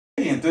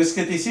entonces,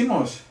 ¿qué te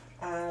hicimos?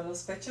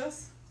 Los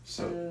pechos,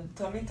 el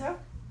tummy tuck,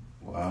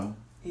 wow.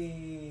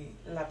 y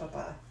la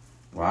papada.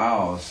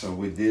 Wow, so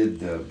we did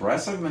the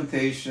breast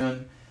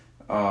augmentation,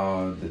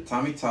 the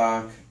tummy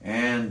tuck,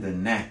 and the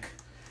neck.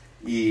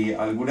 ¿Y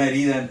alguna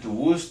herida en tu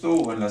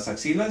busto o en las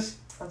axilas?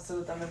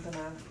 Absolutamente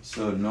nada.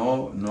 So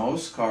no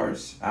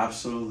scars,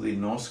 absolutely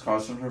no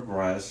scars on her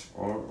breast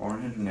or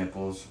on her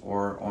nipples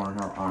or on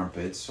her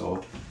armpits.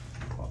 So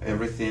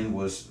everything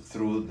was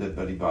through the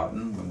belly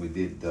button when we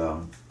did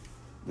the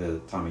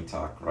tummy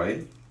tuck,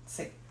 right?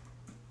 Sí.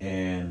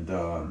 And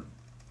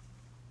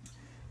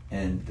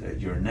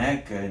your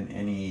neck, and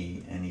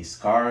any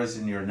scars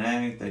in your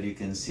neck that you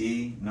can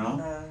see? No?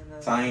 Nada.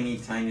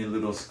 Tiny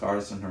little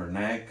scars on her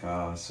neck,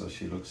 so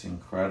she looks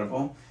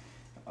incredible.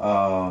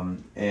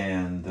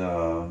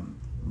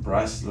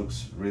 Breast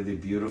looks really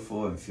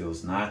beautiful and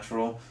feels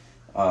natural.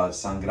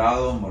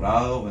 Sangrado,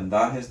 morado,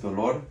 vendajes,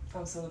 dolor?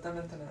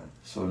 Absolutamente nada.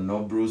 So no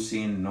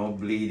bruising, no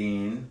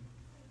bleeding,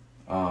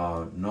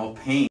 no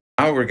pain.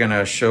 Now we're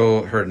gonna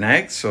show her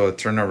neck, so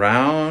turn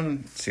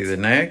around, see the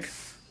neck.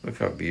 Look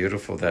how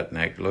beautiful that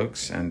neck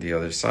looks, and the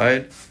other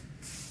side.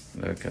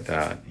 Look at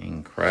that,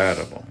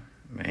 incredible.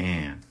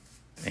 Man,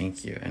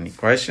 thank you. Any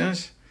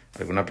questions?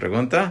 ¿Alguna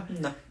pregunta?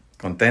 No.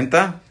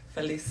 ¿Contenta?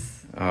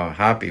 Feliz. Oh,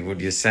 happy.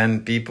 Would you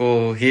send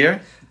people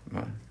here?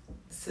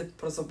 Sí,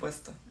 por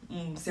supuesto.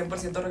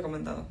 100%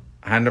 recomendado.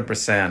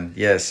 100%,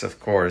 yes, of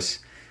course.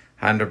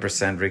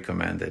 100%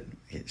 recommended.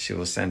 She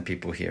will send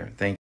people here.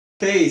 Thank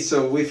you. Okay,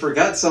 so we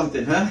forgot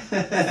something, huh?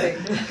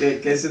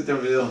 Sí. ¿Qué se te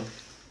olvidó?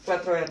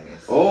 4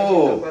 hernias.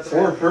 Oh, 4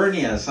 4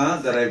 hernias,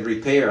 huh? That I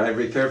repaired. I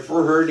repaired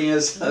 4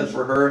 hernias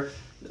for her,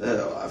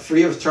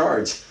 free of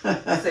charge.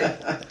 Sí.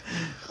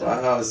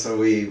 Wow, so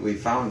we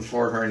found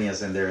 4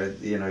 hernias in there.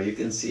 You know, you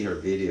can see her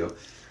video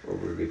where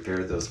we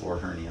repaired those 4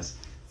 hernias.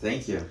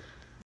 Thank you.